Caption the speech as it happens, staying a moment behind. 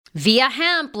Via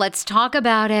Hemp, let's talk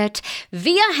about it.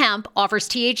 Via Hemp offers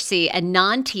THC and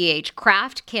non-TH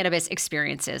craft cannabis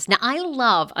experiences. Now, I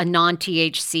love a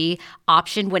non-THC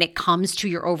option when it comes to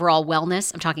your overall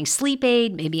wellness. I'm talking sleep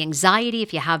aid, maybe anxiety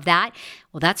if you have that.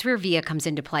 Well, that's where Via comes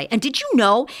into play. And did you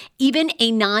know even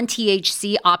a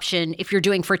non-THC option, if you're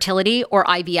doing fertility or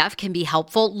IVF, can be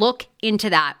helpful? Look into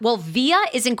that. Well, Via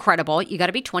is incredible. You got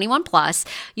to be 21 plus.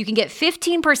 You can get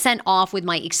 15% off with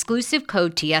my exclusive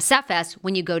code TSFS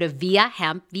when you go to Via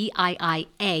Hemp,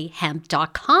 VIIA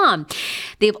hemp.com.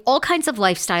 They have all kinds of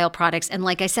lifestyle products. And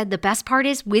like I said, the best part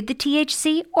is with the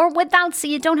THC or without, so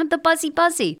you don't have the buzzy.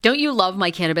 Don't you love my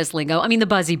cannabis lingo? I mean, the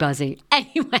buzzy.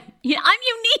 Anyway, I'm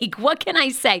unique. What can I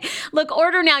say? Look,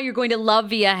 order now. You're going to love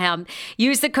Via Hemp.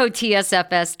 Use the code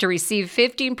TSFS to receive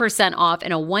 15% off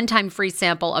and a one-time free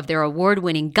sample of their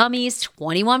award-winning gummies,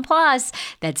 21 plus.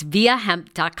 That's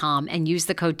viahemp.com, and use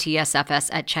the code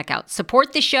TSFS at checkout.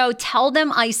 Support the show. Tell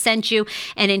them I sent you,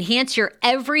 and enhance your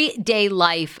everyday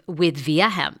life with Via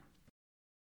Hemp.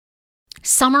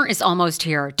 Summer is almost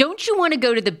here. Don't you want to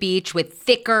go to the beach with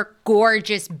thicker,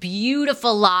 gorgeous,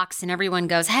 beautiful locks, and everyone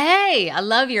goes, "Hey, I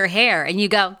love your hair," and you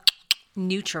go,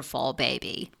 "Nutrafol,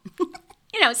 baby."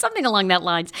 Something along that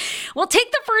lines. Well,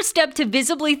 take the first step to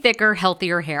visibly thicker,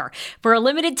 healthier hair. For a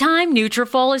limited time,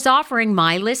 Nutrafol is offering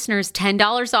my listeners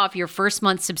 $10 off your first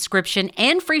month subscription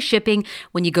and free shipping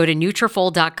when you go to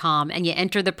Nutrafol.com and you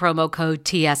enter the promo code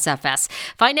TSFS.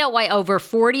 Find out why over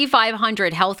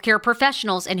 4,500 healthcare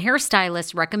professionals and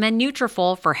hairstylists recommend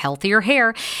Nutrafol for healthier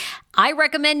hair. I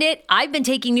recommend it. I've been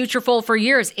taking Nutrafol for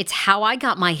years. It's how I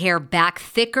got my hair back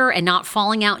thicker and not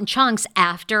falling out in chunks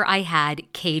after I had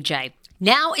KJ.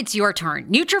 Now it's your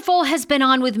turn. Nutrafol has been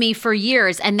on with me for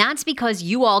years, and that's because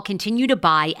you all continue to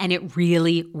buy, and it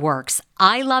really works.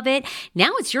 I love it.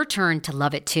 Now it's your turn to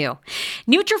love it too.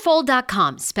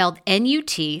 Nutrafol.com, spelled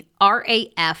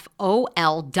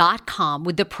Nutrafol.com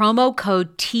with the promo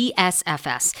code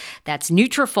TSFS. That's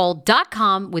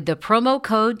Nutrafol.com with the promo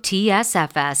code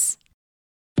TSFS.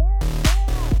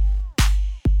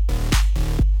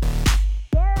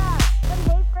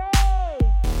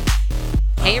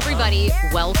 Hey everybody,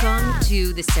 welcome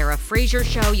to the Sarah Fraser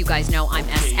Show. You guys know I'm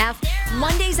SF.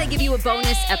 Mondays I give you a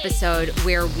bonus episode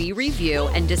where we review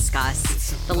and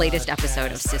discuss the latest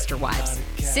episode of Sister Wives.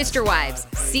 Sister Wives,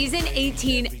 season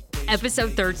 18,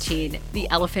 episode 13, the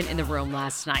elephant in the room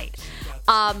last night.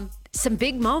 Some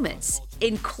big moments,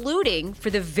 including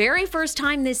for the very first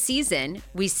time this season,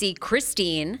 we see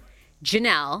Christine,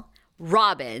 Janelle,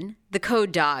 Robin, the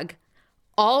code dog,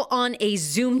 all on a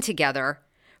Zoom together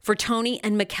for Tony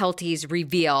and Mykelti's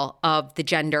reveal of the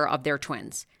gender of their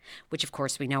twins, which of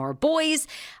course we know are boys.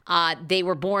 They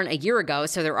were born a year ago,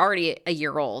 so they're already a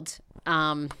year old.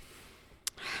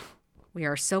 We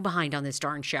are so behind on this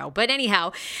darn show. But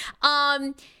anyhow,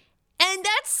 and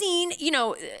that scene,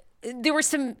 there were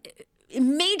some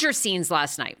major scenes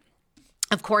last night.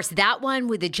 Of course, that one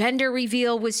with the gender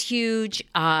reveal was huge.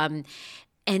 And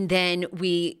then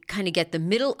we kind of get the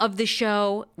middle of the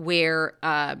show where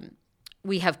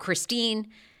we have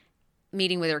Christine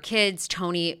meeting with her kids.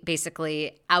 Tony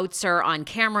basically outs her on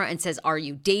camera and says, "Are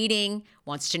you dating?"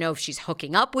 Wants to know if she's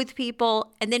hooking up with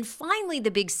people. And then finally, the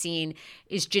big scene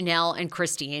is Janelle and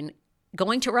Christine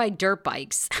going to ride dirt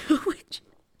bikes,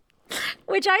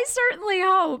 which I certainly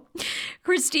hope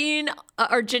Christine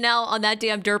or Janelle on that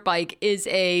damn dirt bike is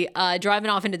driving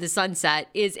off into the sunset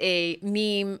is a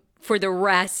meme for the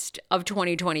rest of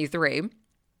 2023.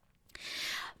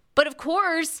 But of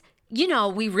course,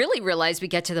 we really realize we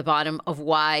get to the bottom of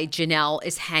why Janelle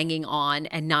is hanging on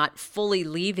and not fully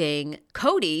leaving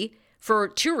Kody for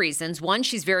two reasons. One,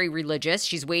 she's very religious.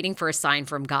 She's waiting for a sign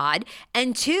from God.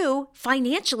 And two,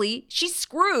 financially, she's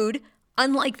screwed,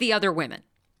 unlike the other women.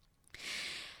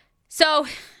 So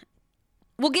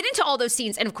we'll get into all those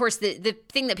scenes. And of course, the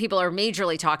thing that people are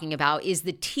majorly talking about is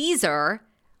the teaser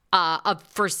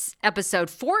for episode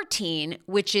 14,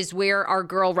 which is where our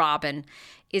girl Robin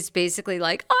is basically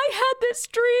like, "I had this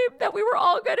dream that we were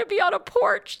all going to be on a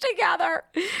porch together,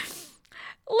 living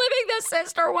the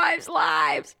sister wives'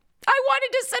 lives. I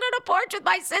wanted to sit on a porch with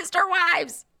my sister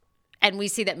wives." And we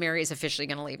see that Mary is officially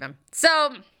going to leave him.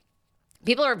 So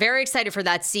people are very excited for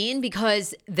that scene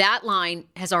because that line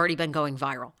has already been going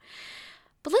viral.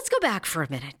 But let's go back for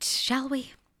a minute, shall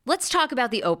we? Let's talk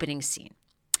about the opening scene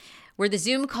where the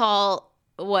Zoom call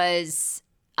was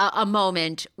a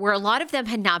moment where a lot of them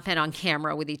had not been on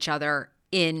camera with each other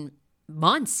in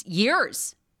months,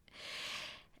 years.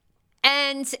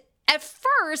 And at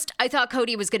first, I thought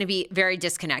Kody was going to be very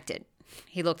disconnected.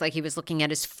 He looked like he was looking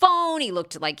at his phone. He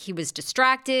looked like he was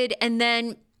distracted. And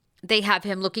then they have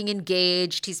him looking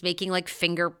engaged. He's making like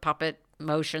finger puppet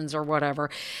motions or whatever.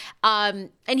 And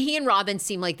he and Robin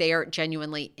seem like they are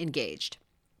genuinely engaged.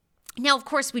 Now, of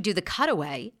course, we do the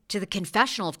cutaway to the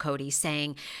confessional of Kody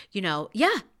saying,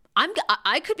 yeah,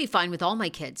 I could be fine with all my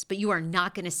kids, but you are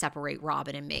not going to separate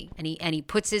Robin and me. And he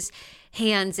puts his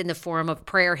hands in the form of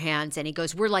prayer hands and he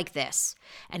goes, we're like this.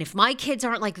 And if my kids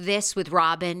aren't like this with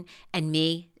Robin and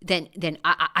me, then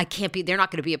I can't be, they're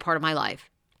not going to be a part of my life.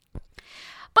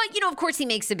 But, of course, he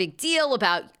makes a big deal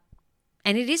about,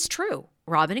 and it is true,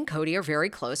 Robin and Kody are very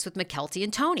close with Mykelti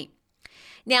and Tony.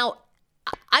 Now,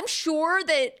 I'm sure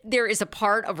that there is a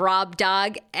part of Rob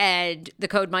Dog and the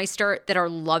Codemeister that are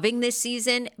loving this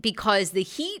season because the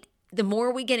heat, the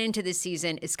more we get into this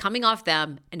season, is coming off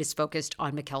them and is focused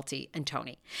on Mykelti and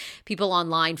Tony. People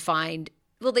online find,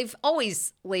 well, they've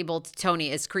always labeled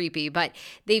Tony as creepy, but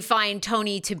they find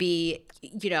Tony to be,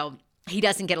 he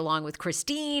doesn't get along with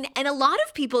Christine. And a lot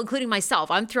of people, including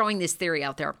myself, I'm throwing this theory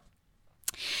out there.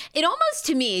 It almost,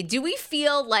 to me, do we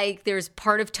feel like there's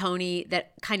part of Tony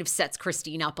that kind of sets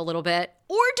Christine up a little bit?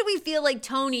 Or do we feel like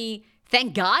Tony,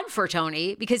 thank God for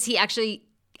Tony, because he actually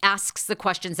asks the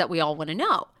questions that we all want to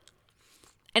know?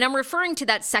 And I'm referring to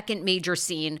that second major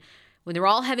scene when they're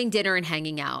all having dinner and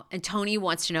hanging out. And Tony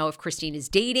wants to know if Christine is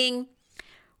dating,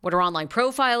 what her online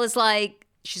profile is like.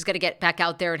 She's got to get back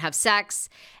out there and have sex.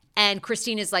 And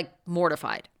Christine is like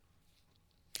mortified.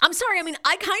 I'm sorry. I mean,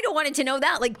 I kind of wanted to know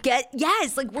that.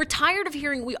 We're tired of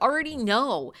hearing, we already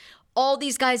know all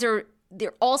these guys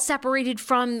they're all separated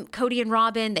from Kody and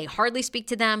Robin. They hardly speak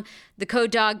to them. The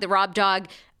Code Dog, the Rob Dog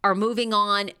are moving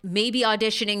on, maybe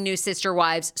auditioning new sister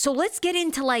wives. So let's get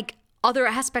into other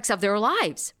aspects of their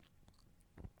lives.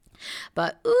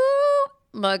 But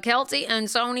Mykelti and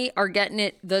Sony are getting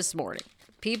it this morning.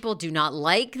 People do not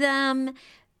like them.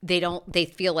 They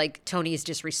feel like Tony is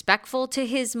disrespectful to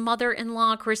his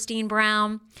mother-in-law, Christine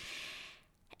Brown.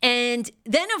 And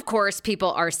then, of course,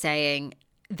 people are saying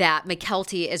that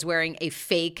Mykelti is wearing a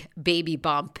fake baby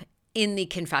bump in the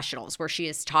confessionals where she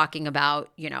is talking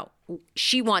about,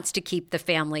 she wants to keep the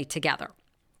family together.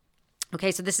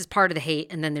 Okay, so this is part of the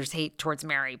hate, and then there's hate towards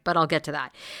Mary, but I'll get to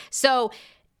that. So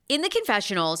in the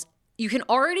confessionals, you can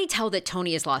already tell that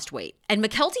Tony has lost weight. And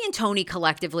Mykelti and Tony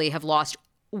collectively have lost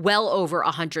well over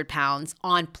 100 pounds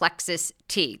on Plexus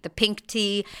tea, the pink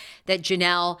tea that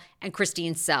Janelle and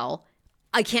Christine sell.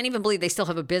 I can't even believe they still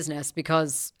have a business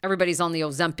because everybody's on the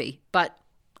Ozempic, but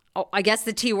I guess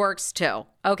the tea works too,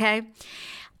 okay?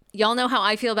 Y'all know how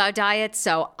I feel about diets,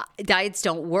 so diets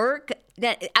don't work.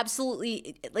 That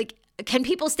absolutely, can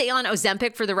people stay on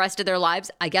Ozempic for the rest of their lives?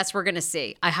 I guess we're going to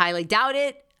see. I highly doubt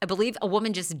it. I believe a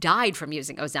woman just died from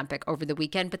using Ozempic over the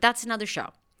weekend, but that's another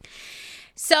show.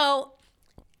 So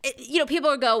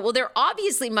people go, well, they're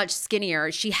obviously much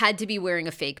skinnier. She had to be wearing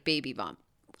a fake baby bump.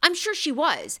 I'm sure she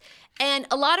was. And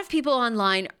a lot of people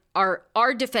online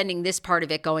are defending this part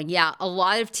of it, going, yeah, a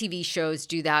lot of TV shows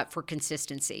do that for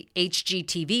consistency.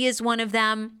 HGTV is one of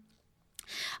them.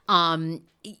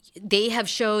 They have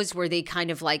shows where they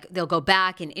kind of they'll go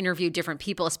back and interview different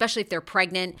people, especially if they're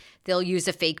pregnant. They'll use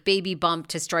a fake baby bump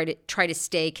to try to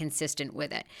stay consistent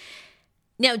with it.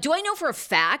 Now, do I know for a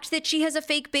fact that she has a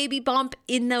fake baby bump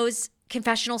in those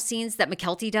confessional scenes that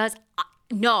Mykelti does?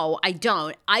 No, I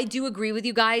don't. I do agree with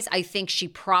you guys. I think she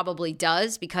probably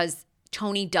does because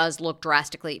Tony does look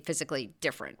drastically physically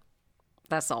different.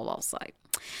 That's all I'll say.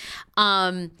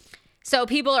 So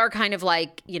people are kind of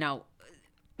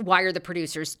why are the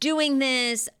producers doing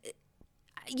this?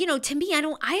 To me,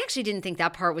 I actually didn't think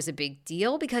that part was a big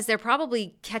deal because they're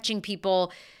probably catching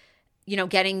people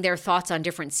getting their thoughts on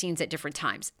different scenes at different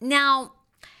times. Now,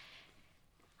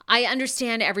 I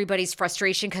understand everybody's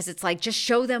frustration because it's just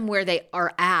show them where they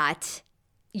are at,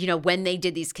 when they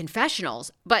did these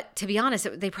confessionals. But to be honest,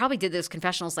 they probably did those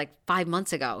confessionals 5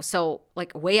 months ago. So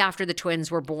way after the twins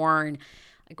were born,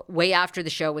 way after the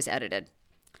show was edited.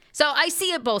 So I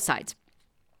see it both sides.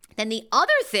 Then the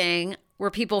other thing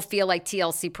where people feel like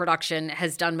TLC production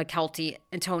has done Mykelti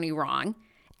and Tony wrong,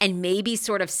 and maybe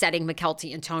sort of setting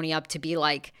Mykelti and Tony up to be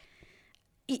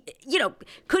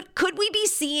could we be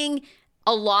seeing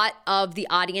a lot of the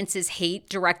audience's hate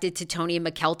directed to Tony and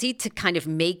Mykelti to kind of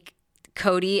make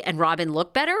Kody and Robin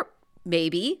look better?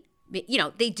 Maybe.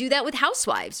 They do that with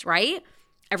Housewives, right?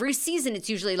 Every season, it's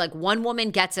usually one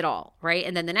woman gets it all, right?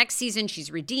 And then the next season,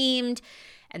 she's redeemed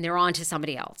and they're on to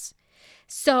somebody else.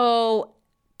 So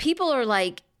people are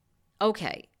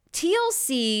okay,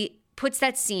 TLC puts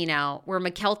that scene out where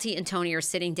Mykelti and Tony are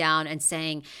sitting down and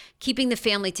saying keeping the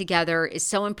family together is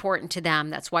so important to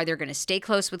them. That's why they're going to stay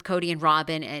close with Kody and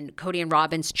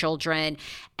Robin's children,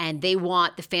 and they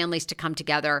want the families to come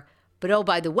together. But oh,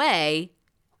 by the way,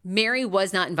 Mary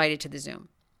was not invited to the Zoom.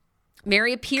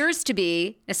 Mary appears to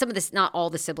be, now some of this, not all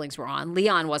the siblings were on.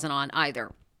 Leon wasn't on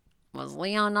either. Was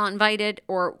Leon not invited?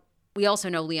 Or we also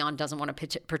know Leon doesn't want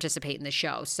to participate in the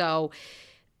show. So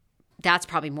that's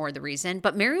probably more the reason.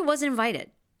 But Mary wasn't invited.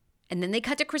 And then they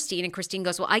cut to Christine, and Christine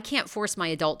goes, well, I can't force my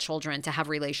adult children to have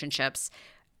relationships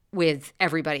with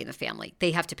everybody in the family.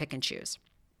 They have to pick and choose.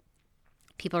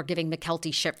 People are giving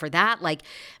Mykelti shit for that. Like,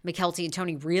 Mykelti and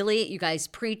Tony, really? You guys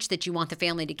preach that you want the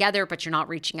family together, but you're not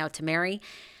reaching out to Mary?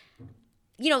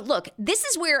 Look, this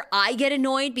is where I get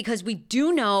annoyed, because we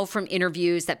do know from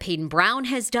interviews that Peyton Brown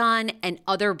has done and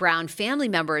other Brown family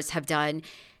members have done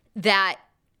that,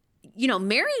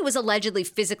 Mary was allegedly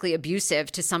physically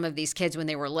abusive to some of these kids when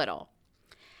they were little.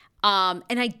 And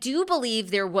I do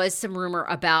believe there was some rumor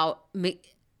about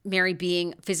Mary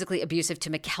being physically abusive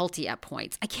to Mykelti at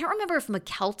points. I can't remember if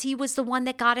Mykelti was the one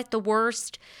that got it the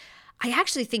worst. I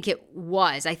actually think it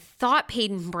was. I thought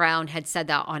Peyton Brown had said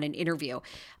that on an interview.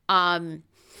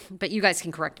 But you guys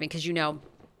can correct me, because you know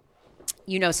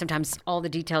sometimes all the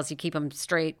details, you keep them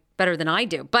straight better than I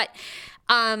do. But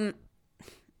again,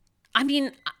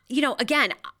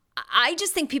 I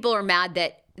just think people are mad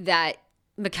that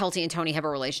Mykelti and Tony have a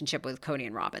relationship with Kody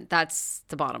and Robin. That's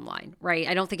the bottom line, right?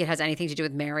 I don't think it has anything to do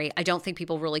with Mary. I don't think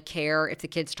people really care if the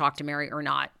kids talk to Mary or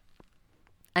not.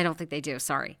 I don't think they do.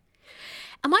 Sorry.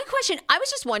 And my question, I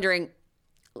was just wondering,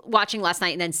 watching last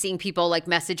night and then seeing people like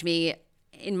message me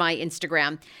in my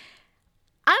Instagram.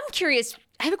 I'm curious.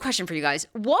 I have a question for you guys.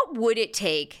 What would it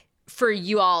take for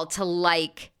you all to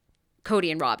like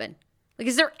Kody and Robin? Like,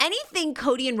 is there anything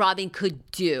Kody and Robin could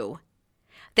do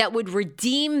that would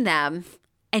redeem them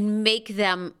and make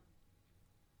them,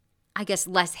 I guess,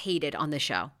 less hated on the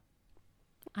show?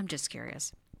 I'm just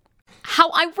curious.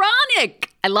 How ironic.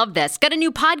 I love this. Got a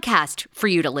new podcast for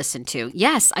you to listen to.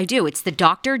 Yes, I do. It's the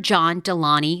Dr. John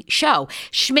Delaney Show.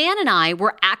 Schman and I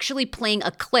were actually playing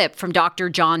a clip from Dr.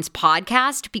 John's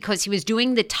podcast because he was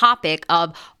doing the topic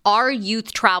of, are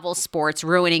youth travel sports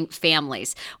ruining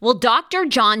families? Well, Dr.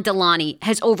 John Delaney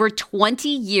has over 20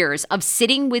 years of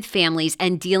sitting with families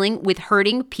and dealing with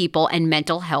hurting people and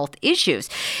mental health issues.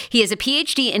 He has a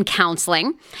PhD in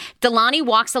counseling. Delaney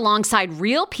walks alongside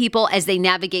real people as they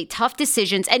navigate tough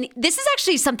decisions. And this is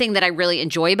actually something that I really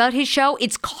enjoy about his show.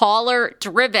 It's caller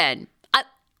driven.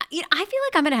 I feel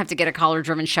like I'm going to have to get a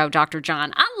caller-driven show, Dr.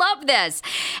 John. I love this.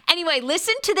 Anyway,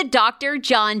 listen to the Dr.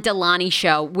 John Delaney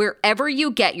Show wherever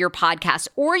you get your podcast,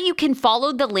 or you can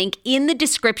follow the link in the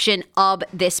description of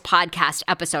this podcast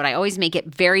episode. I always make it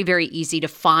very, very easy to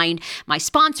find my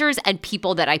sponsors and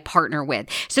people that I partner with.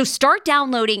 So start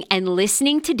downloading and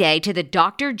listening today to the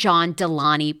Dr. John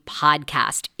Delaney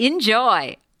podcast.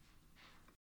 Enjoy.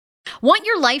 Want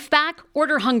your life back?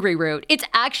 Order Hungry Root. It's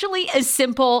actually as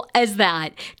simple as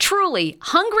that. Truly,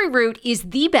 Hungry Root is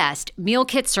the best meal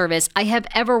kit service I have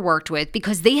ever worked with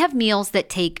because they have meals that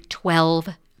take 12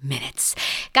 minutes.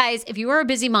 Guys, if you are a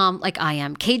busy mom like I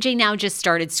am, KJ now just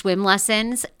started swim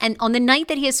lessons. And on the night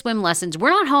that he has swim lessons, we're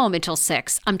not home until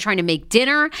 6. I'm trying to make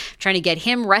dinner, trying to get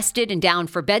him rested and down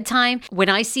for bedtime. When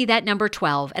I see that number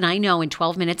 12, and I know in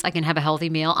 12 minutes I can have a healthy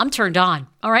meal, I'm turned on.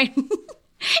 All right?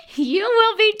 You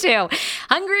will be too.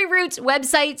 Hungry Root's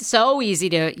website, so easy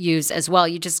to use as well.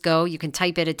 You just go, you can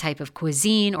type in a type of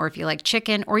cuisine, or if you like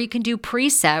chicken, or you can do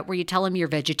preset where you tell them you're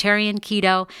vegetarian,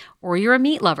 keto, or you're a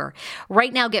meat lover.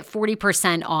 Right now, get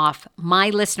 40% off. My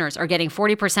listeners are getting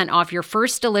 40% off your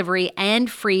first delivery and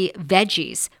free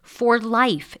veggies for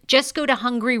life. Just go to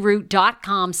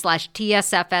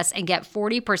hungryroot.com/TSFS and get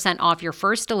 40% off your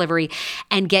first delivery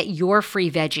and get your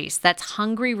free veggies. That's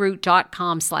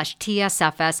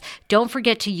hungryroot.com/TSFS. Don't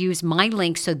forget to use my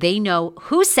link so they know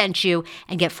who sent you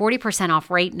and get 40%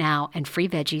 off right now and free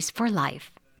veggies for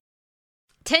life.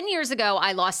 10 years ago,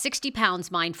 I lost 60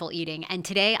 pounds mindful eating, and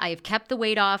today I have kept the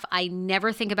weight off. I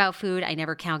never think about food. I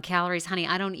never count calories. Honey,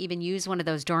 I don't even use one of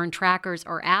those darn trackers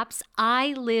or apps. I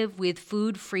live with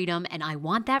food freedom, and I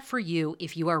want that for you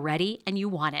if you are ready and you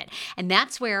want it. And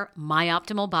that's where My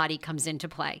Optimal Body comes into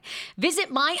play.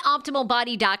 Visit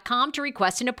myoptimalbody.com to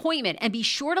request an appointment, and be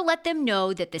sure to let them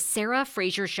know that the Sarah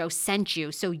Fraser Show sent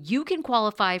you so you can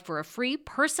qualify for a free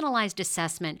personalized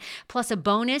assessment plus a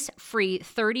bonus free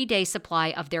 30-day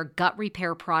supply of their gut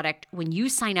repair product when you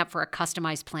sign up for a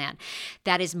customized plan.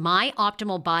 That is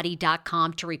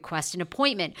myoptimalbody.com to request an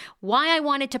appointment. Why I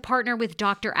wanted to partner with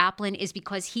Dr. Applin is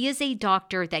because he is a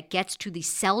doctor that gets to the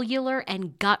cellular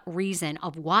and gut reason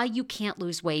of why you can't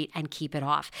lose weight and keep it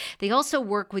off. They also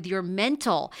work with your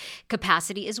mental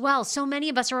capacity as well. So many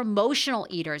of us are emotional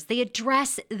eaters. They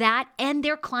address that, and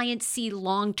their clients see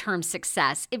long-term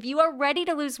success. If you are ready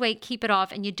to lose weight, keep it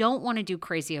off, and you don't want to do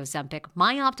crazy Ozempic,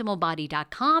 myoptimalbody.com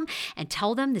hero.co and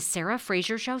tell them the Sarah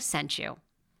Fraser Show sent you.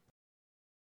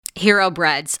 Hero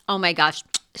breads. Oh my gosh.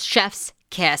 Chef's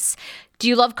kiss. Do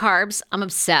you love carbs? I'm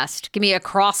obsessed. Give me a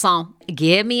croissant.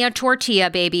 Give me a tortilla,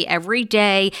 baby, every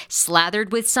day,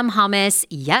 slathered with some hummus.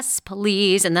 Yes,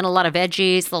 please. And then a lot of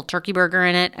veggies, a little turkey burger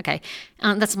in it. Okay.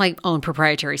 That's my own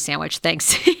proprietary sandwich.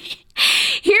 Thanks.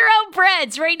 Hero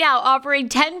breads right now offering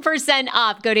 10%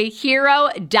 off. Go to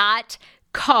hero.co.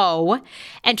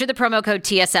 Enter the promo code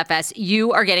TSFS.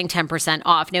 You are getting 10%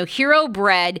 off. Now, Hero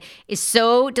bread is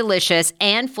so delicious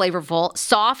and flavorful,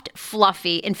 soft,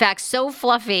 fluffy. In fact, so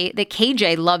fluffy that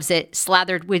KJ loves it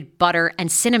slathered with butter and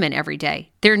cinnamon every day.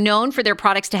 They're known for their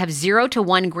products to have 0 to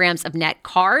 1 grams of net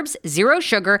carbs, 0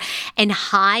 sugar, and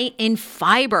high in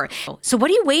fiber. So what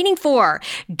are you waiting for?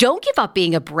 Don't give up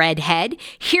being a breadhead.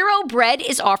 Hero Bread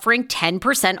is offering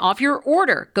 10% off your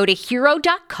order. Go to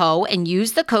hero.co and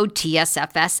use the code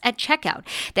TSFS at checkout.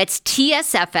 That's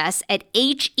TSFS at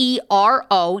HERO.CO.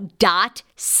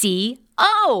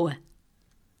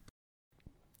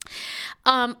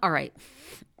 All right.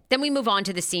 Then we move on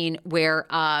to the scene where,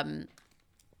 I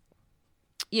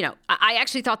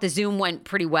actually thought the Zoom went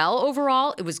pretty well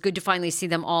overall. It was good to finally see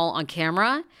them all on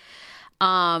camera.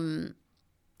 I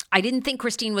didn't think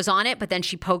Christine was on it, but then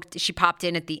she popped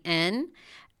in at the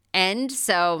end.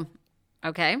 So,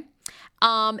 okay.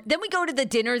 Then we go to the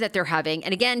dinner that they're having.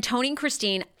 And again, Tony and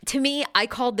Christine, to me, I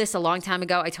called this a long time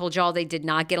ago. I told y'all they did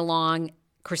not get along.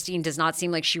 Christine does not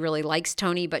seem like she really likes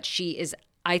Tony, but she is,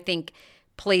 I think,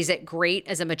 plays it great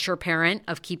as a mature parent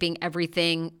of keeping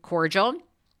everything cordial.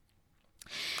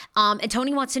 And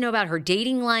Tony wants to know about her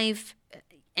dating life.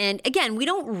 And again, we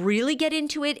don't really get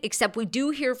into it, except we do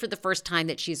hear for the first time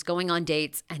that she's going on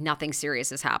dates and nothing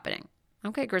serious is happening.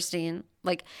 Okay, Christine.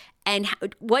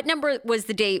 What number was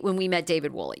the date when we met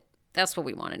David Woolley? That's what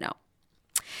we want to know.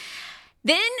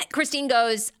 Then Christine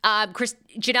goes,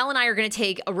 Janelle and I are going to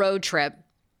take a road trip.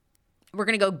 We're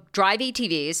going to go drive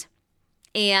ATVs.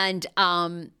 And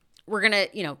we're going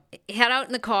to, head out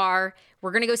in the car.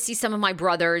 We're going to go see some of my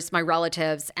brothers, my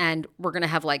relatives, and we're going to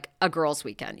have a girls'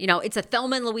 weekend. It's a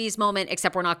Thelma and Louise moment,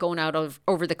 except we're not going out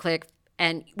over the cliff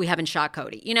and we haven't shot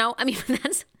Kody.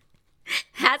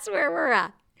 That's where we're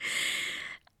at.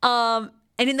 And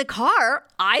in the car,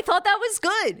 I thought that was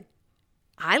good.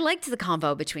 I liked the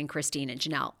convo between Christine and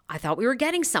Janelle. I thought we were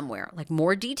getting somewhere,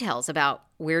 more details about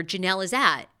where Janelle is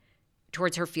at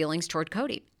towards her feelings toward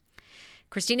Kody.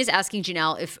 Christine is asking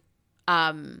Janelle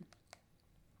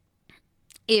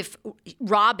if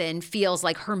Robin feels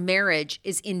like her marriage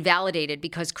is invalidated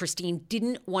because Christine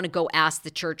didn't want to go ask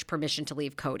the church permission to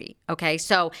leave Kody. Okay,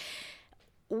 so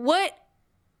what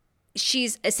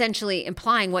she's essentially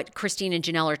implying, what Christine and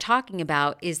Janelle are talking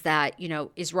about, is that,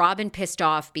 is Robin pissed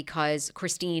off because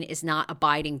Christine is not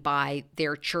abiding by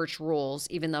their church rules,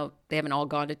 even though they haven't all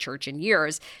gone to church in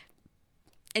years.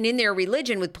 And in their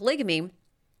religion with polygamy,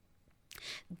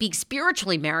 being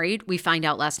spiritually married, we find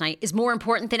out last night, is more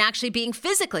important than actually being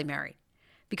physically married.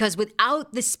 Because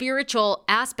without the spiritual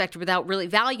aspect, without really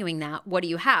valuing that, what do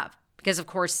you have? Because, of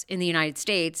course, in the United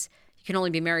States, you can only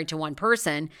be married to one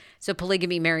person, so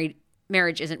polygamy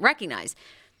marriage isn't recognized.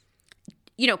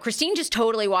 Christine just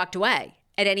totally walked away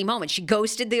at any moment. She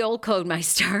ghosted the old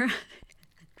Codemeister,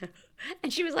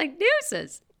 and she was like,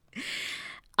 deuces.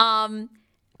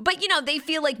 But, they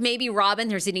feel like maybe Robin,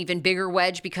 there's an even bigger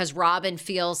wedge because Robin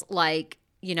feels like,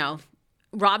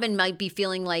 Robin might be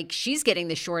feeling like she's getting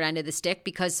the short end of the stick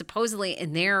because supposedly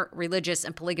in their religious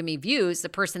and polygamy views, the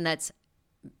person that's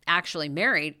actually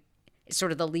married is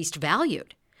sort of the least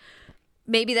valued.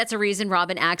 Maybe that's a reason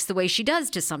Robin acts the way she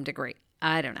does to some degree.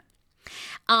 I don't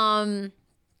know.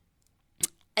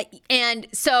 And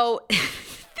so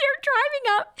they're driving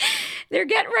up. They're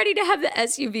getting ready to have the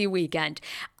SUV weekend.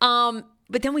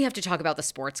 But then we have to talk about the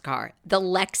sports car, the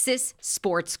Lexus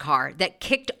sports car that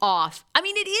kicked off.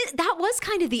 That was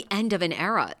kind of the end of an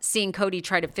era, seeing Kody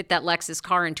try to fit that Lexus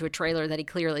car into a trailer that he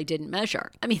clearly didn't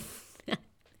measure.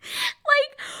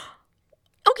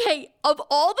 Okay, of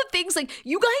all the things,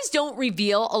 you guys don't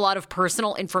reveal a lot of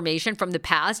personal information from the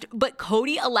past, but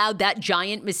Kody allowed that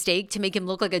giant mistake to make him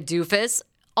look like a doofus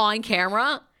on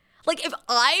camera. If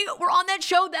I were on that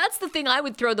show, that's the thing I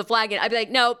would throw the flag at. I'd be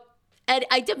like, nope. And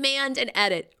I demand an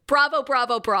edit. Bravo,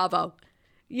 bravo, bravo.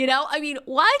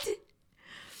 What?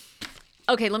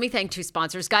 Okay, let me thank two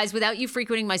sponsors. Guys, without you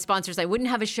frequenting my sponsors, I wouldn't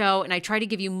have a show, and I try to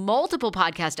give you multiple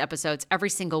podcast episodes every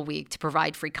single week to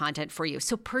provide free content for you.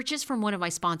 So purchase from one of my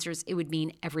sponsors. It would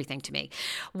mean everything to me.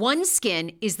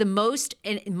 OneSkin is the most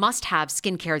and must-have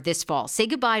skincare this fall. Say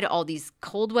goodbye to all these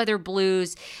cold weather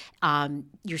blues,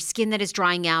 your skin that is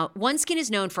drying out. OneSkin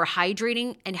is known for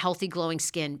hydrating and healthy glowing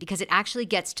skin because it actually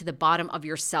gets to the bottom of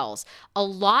your cells. A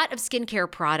lot of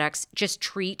skincare products just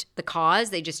treat the cause.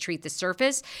 They just treat the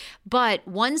surface. But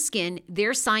OneSkin,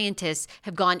 their scientists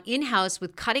have gone in-house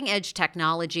with cutting-edge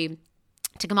technology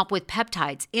to come up with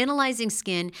peptides, analyzing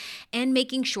skin, and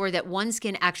making sure that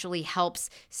OneSkin actually helps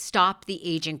stop the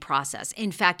aging process.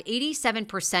 In fact,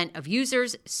 87% of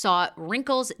users saw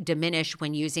wrinkles diminish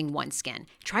when using OneSkin.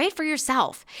 Try it for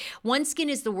yourself. OneSkin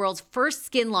is the world's first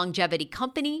skin longevity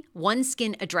company.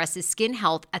 OneSkin addresses skin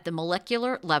health at the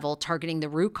molecular level, targeting the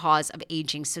root cause of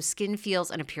aging so skin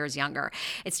feels and appears younger.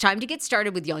 It's time to get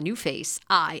started with your new face,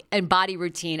 eye, and body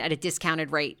routine at a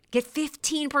discounted rate. Get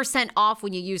 15% off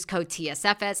when you use code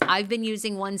TSFS. I've been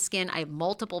using OneSkin. I have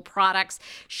multiple products.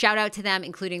 Shout out to them,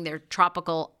 including their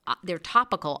topical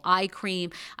eye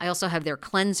cream. I also have their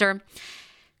cleanser.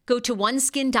 Go to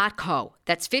oneskin.co.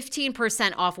 That's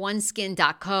 15% off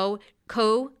oneskin.co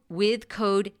with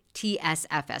code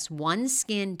TSFS.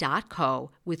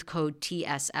 Oneskin.co with code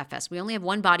TSFS. We only have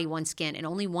one body, one skin, and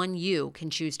only one you can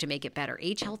choose to make it better.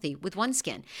 Age healthy with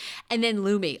OneSkin. And then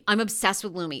Lumi. I'm obsessed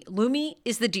with Lumi. Lumi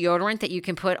is the deodorant that you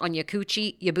can put on your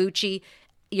coochie, your boochie,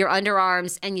 your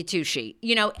underarms, and your tushy.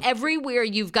 You know, everywhere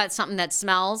you've got something that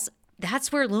smells,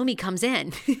 that's where Lumi comes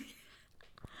in.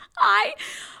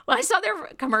 When I saw their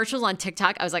commercials on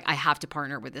TikTok, I was like, I have to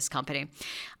partner with this company.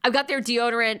 I've got their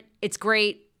deodorant. It's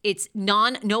great. It's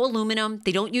no aluminum.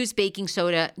 They don't use baking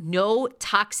soda. No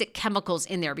toxic chemicals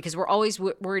in there because we're always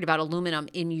worried about aluminum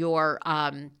in your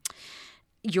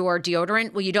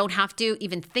deodorant. Well, you don't have to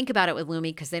even think about it with Lumi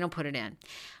because they don't put it in.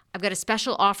 I've got a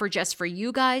special offer just for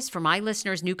you guys. For my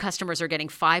listeners, new customers are getting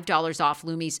 $5 off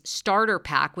Lumi's starter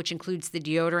pack, which includes the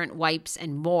deodorant, wipes,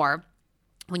 and more,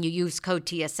 when you use code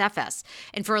TSFS.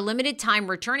 And for a limited time,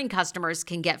 returning customers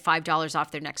can get $5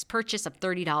 off their next purchase of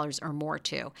 $30 or more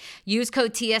too. Use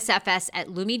code TSFS at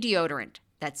Lumi Deodorant.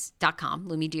 That's .com,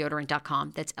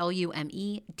 lumideodorant.com. That's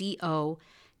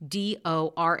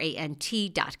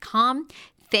LUMEDODORANT.com.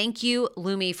 Thank you,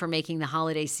 Lumi, for making the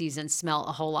holiday season smell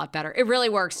a whole lot better. It really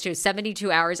works too.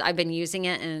 72 hours I've been using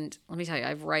it, and let me tell you, I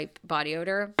have ripe body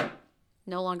odor.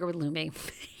 No longer with Lumi.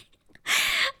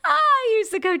 I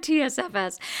use the code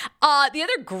TSFS. The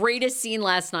other greatest scene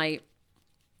last night,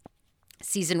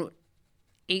 season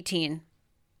 18,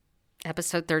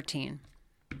 episode 13,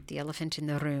 the elephant in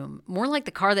the room. More like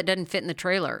the car that doesn't fit in the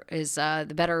trailer is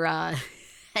the better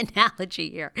analogy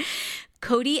here.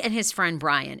 Kody and his friend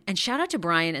Brian. And shout out to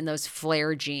Brian and those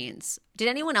flare jeans. Did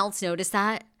anyone else notice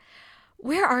that?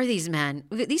 Where are these men?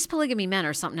 These polygamy men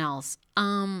are something else.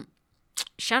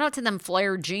 Shout out to them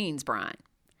flare jeans, Brian.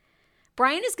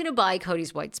 Brian is going to buy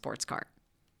Kody's white sports car.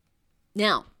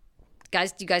 Now,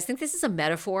 guys, do you guys think this is a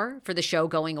metaphor for the show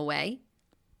going away?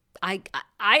 I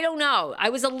don't know. I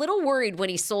was a little worried when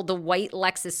he sold the white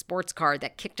Lexus sports car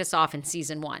that kicked us off in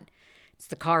season 1. It's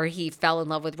the car he fell in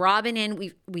love with Robin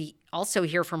in. We also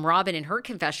hear from Robin in her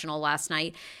confessional last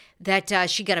night that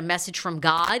she got a message from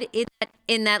God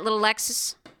in that little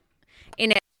Lexus,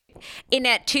 in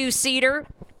that two-seater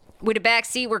with a back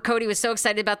seat where Kody was so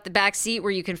excited about the back seat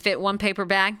where you can fit one paper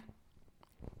bag.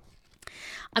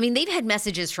 I mean, they've had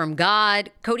messages from God.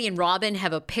 Kody and Robin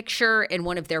have a picture in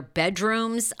one of their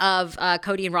bedrooms of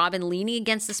Kody and Robin leaning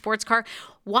against the sports car.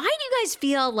 Why do you guys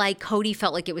feel like Kody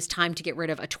felt like it was time to get rid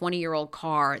of a 20-year-old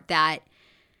car that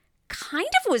kind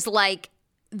of was like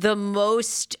the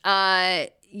most, I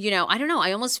don't know.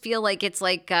 I almost feel like it's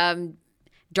like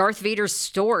Darth Vader's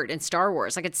sword in Star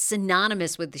Wars. Like it's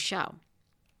synonymous with the show.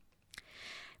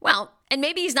 Well, and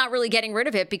maybe he's not really getting rid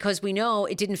of it because we know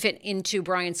it didn't fit into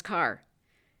Brian's car.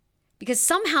 Because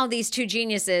somehow these two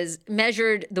geniuses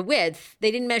measured the width.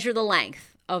 They didn't measure the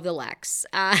length of the Lex.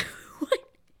 I would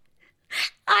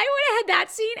have had that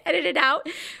scene edited out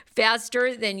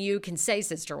faster than you can say,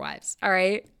 Sister Wives. All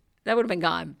right? That would have been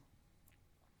gone.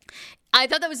 I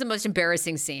thought that was the most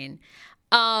embarrassing scene.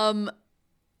 And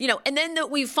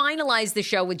then we finalized the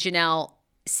show with Janelle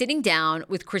sitting down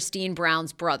with Christine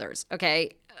Brown's brothers,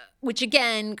 okay? Which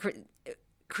again,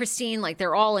 Christine, like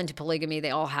they're all into polygamy.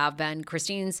 They all have been.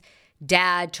 Christine's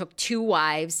dad took 2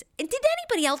 wives. And did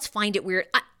anybody else find it weird?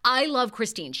 I love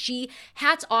Christine.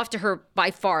 Hats off to her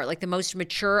by far, like the most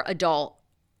mature adult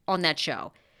on that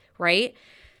show, right?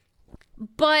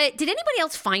 But did anybody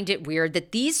else find it weird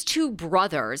that these 2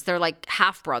 brothers, they're like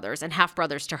half brothers and half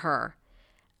brothers to her,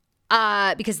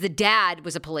 because the dad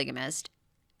was a polygamist.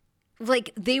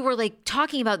 Like, they were like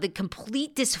talking about the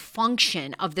complete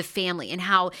dysfunction of the family and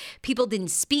how people didn't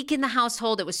speak in the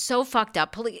household. It was so fucked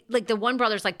up. Like, the one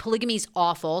brother's like, polygamy's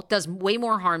awful, does way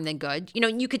more harm than good. You know,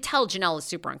 and you could tell Janelle is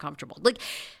super uncomfortable. Like,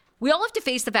 we all have to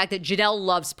face the fact that Janelle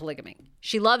loves polygamy.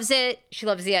 She loves it. She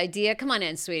loves the idea. Come on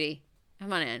in, sweetie.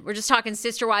 Come on in. We're just talking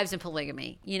sister wives and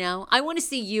polygamy, you know? I want to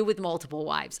see you with multiple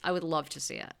wives. I would love to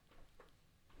see it.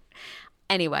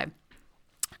 Anyway,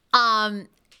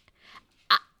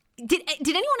 Did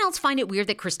anyone else find it weird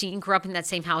that Christine grew up in that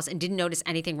same house and didn't notice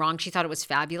anything wrong? She thought it was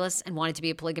fabulous and wanted to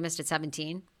be a polygamist at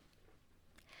 17.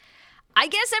 I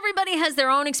guess everybody has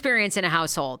their own experience in a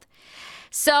household.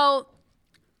 So,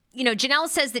 you know, Janelle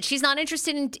says that she's not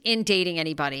interested in dating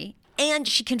anybody. And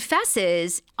she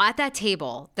confesses at that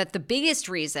table that the biggest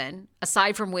reason,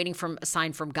 aside from waiting for a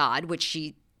sign from God, which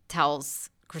she tells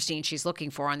Christine she's looking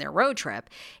for on their road trip,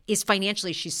 is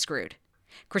financially she's screwed.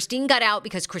 Christine got out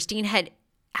because Christine had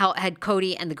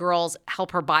Kody and the girls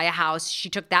help her buy a house. She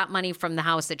took that money from the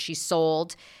house that she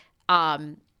sold,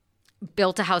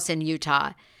 built a house in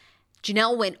Utah.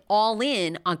 Janelle went all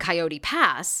in on Coyote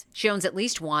Pass. She owns at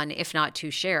least one, if not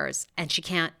two shares, and she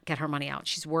can't get her money out.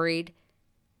 She's worried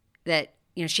that,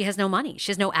 you know, she has no money.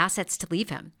 She has no assets to leave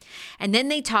him. And then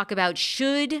they talk about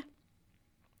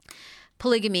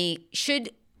polygamy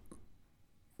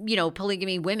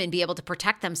women be able to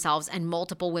protect themselves and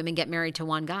multiple women get married to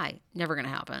one guy. Never going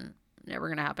to happen. Never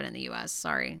going to happen in the U.S.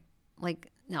 Sorry. Like,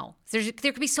 no. There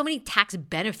could be so many tax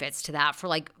benefits to that for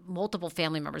like multiple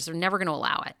family members. They're never going to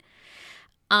allow it.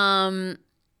 And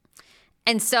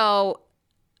so,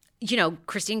 you know,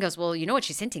 Christine goes, well, you know what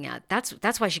she's hinting at?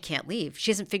 That's why she can't leave.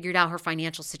 She hasn't figured out her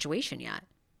financial situation yet.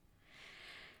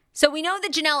 So we know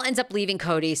that Janelle ends up leaving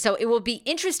Kody. So it will be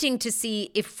interesting to see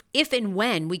if and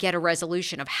when we get a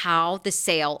resolution of how the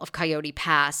sale of Coyote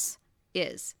Pass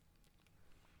is.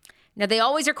 Now, they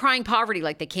always are crying poverty,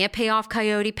 like they can't pay off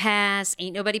Coyote Pass.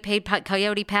 Ain't nobody paid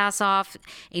Coyote Pass off.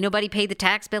 Ain't nobody paid the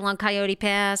tax bill on Coyote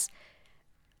Pass.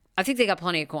 I think they got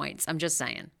plenty of coins. I'm just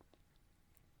saying.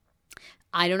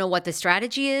 I don't know what the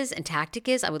strategy is and tactic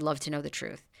is. I would love to know the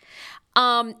truth.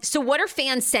 So what are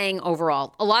fans saying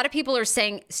overall? A lot of people are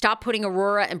saying, stop putting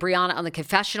Aurora and Brianna on the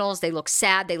confessionals. They look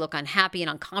sad. They look unhappy and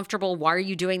uncomfortable. Why are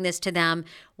you doing this to them?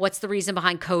 What's the reason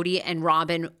behind Kody and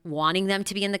Robin wanting them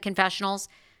to be in the confessionals?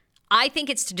 I think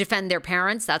it's to defend their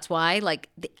parents. That's why. Like,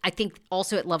 I think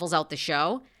also it levels out the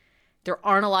show. There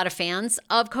aren't a lot of fans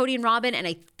of Kody and Robin, and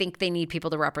I think they need people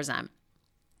to represent.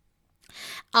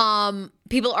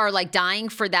 People are like dying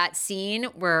for that scene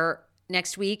where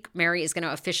next week, Mary is going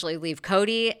to officially leave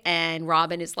Kody, and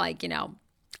Robin is like, you know,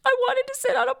 I wanted to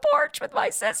sit on a porch with my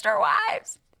sister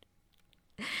wives.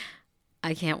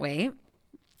 I can't wait.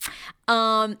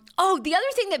 The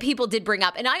other thing that people did bring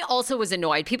up, and I also was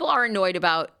annoyed, people are annoyed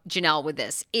about Janelle with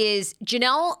this, is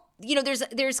Janelle, you know,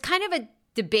 there's kind of a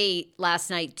debate last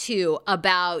night too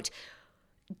about,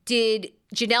 did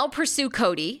Janelle pursue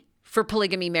Kody for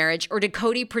polygamy marriage, or did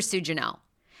Kody pursue Janelle?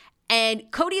 And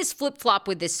Kody is flip-flop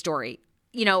with this story.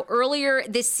 You know, earlier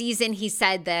this season, he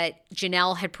said that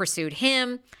Janelle had pursued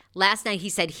him. Last night, he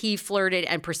said he flirted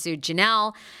and pursued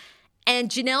Janelle. And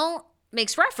Janelle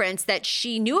makes reference that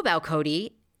she knew about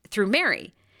Kody through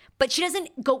Mary. But she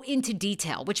doesn't go into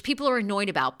detail, which people are annoyed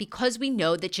about, because we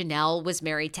know that Janelle was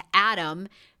married to Adam,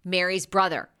 Mary's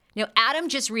brother. Now, Adam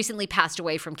just recently passed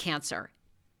away from cancer.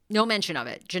 No mention of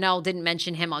it. Janelle didn't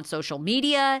mention him on social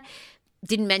media,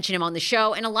 didn't mention him on the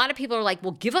show. And a lot of people are like,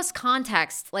 well, give us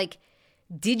context. Like,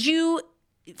 did you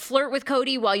flirt with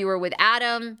Kody while you were with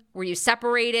Adam? Were you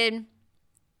separated?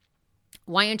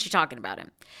 Why aren't you talking about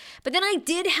him? But then I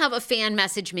did have a fan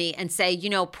message me and say, you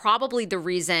know, probably the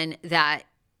reason that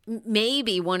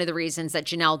maybe one of the reasons that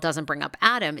Janelle doesn't bring up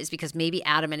Adam is because maybe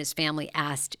Adam and his family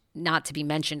asked not to be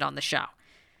mentioned on the show.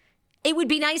 It would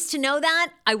be nice to know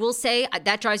that. I will say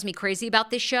that drives me crazy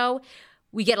about this show.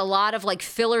 We get a lot of like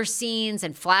filler scenes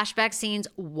and flashback scenes.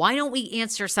 Why don't we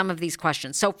answer some of these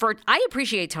questions? So I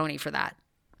appreciate Tony for that.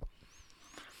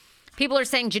 People are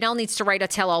saying Janelle needs to write a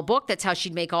tell-all book. That's how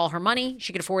she'd make all her money.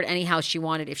 She could afford any house she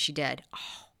wanted if she did.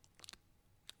 Oh,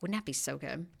 wouldn't that be so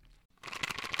good?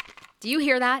 Do you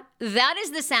hear that? That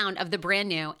is the sound of the brand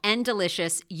new and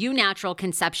delicious Eu Natural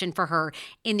Conception for Her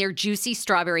in their juicy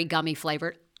strawberry gummy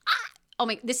flavored. Oh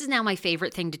my, this is now my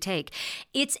favorite thing to take.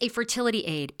 It's a fertility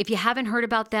aid. If you haven't heard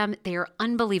about them, they are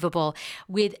unbelievable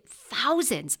with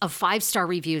thousands of 5-star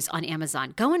reviews on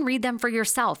Amazon. Go and read them for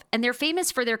yourself. And they're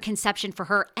famous for their Conception for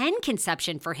Her and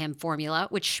Conception for Him formula,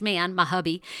 which Schman, my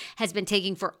hubby, has been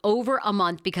taking for over a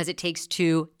month because it takes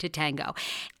two to tango.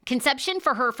 Conception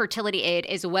for Her fertility aid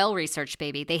is well-researched,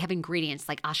 baby. They have ingredients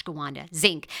like ashwagandha,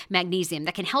 zinc, magnesium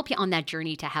that can help you on that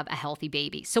journey to have a healthy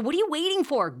baby. So what are you waiting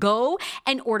for? Go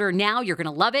and order now. You're going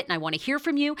to love it, and I want to hear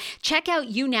from you. Check out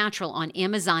You Natural on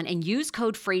Amazon and use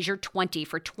code Fraser20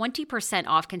 for 20%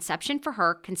 off Conception for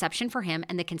Her, Conception for Him,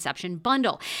 and the Conception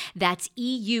Bundle. That's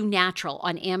EU Natural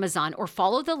on Amazon, or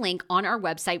follow the link on our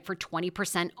website for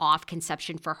 20% off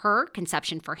Conception for Her,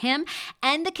 Conception for Him,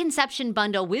 and the Conception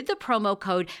Bundle with the promo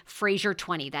code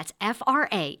Fraser20. That's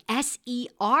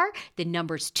Fraser, the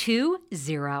numbers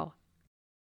 20.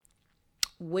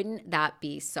 Wouldn't that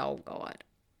be so good?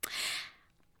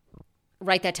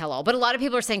 Write that tell all. But a lot of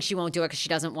people are saying she won't do it because she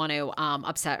doesn't want to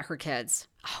upset her kids.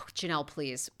 Oh, Janelle,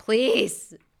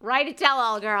 please write a tell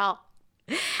all, girl.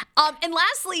 And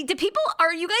lastly,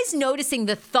 are you guys noticing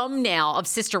the thumbnail of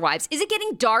Sister Wives? Is it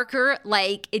getting darker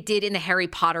like it did in the Harry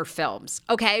Potter films?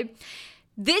 Okay.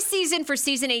 This season, for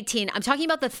season 18, I'm talking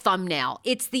about the thumbnail.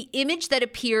 It's the image that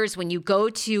appears when you go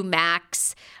to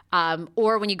Max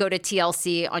or when you go to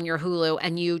TLC on your Hulu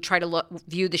and you try to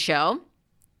view the show.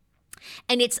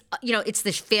 And it's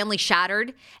the family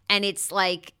shattered. And it's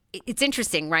like, it's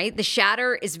interesting, right? The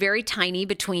shatter is very tiny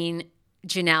between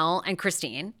Janelle and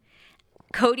Christine.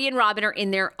 Kody and Robin are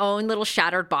in their own little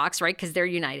shattered box, right? Because they're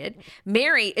united.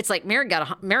 Mary, it's like Mary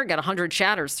got 100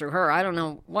 shatters through her. I don't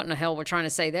know what in the hell we're trying to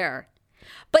say there.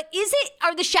 But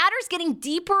are the shatters getting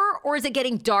deeper or is it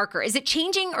getting darker? Is it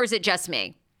changing or is it just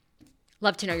me?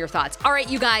 Love to know your thoughts. All right,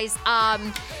 you guys,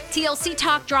 TLC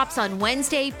Talk drops on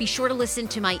Wednesday. Be sure to listen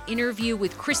to my interview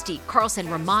with Christy Carlson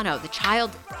Romano, the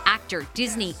child actor,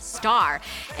 Disney star.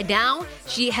 And now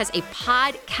she has a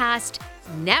podcast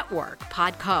network,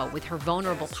 Podco, with her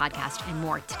Vulnerable podcast and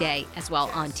more today as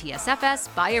well on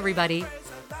TSFS. Bye, everybody.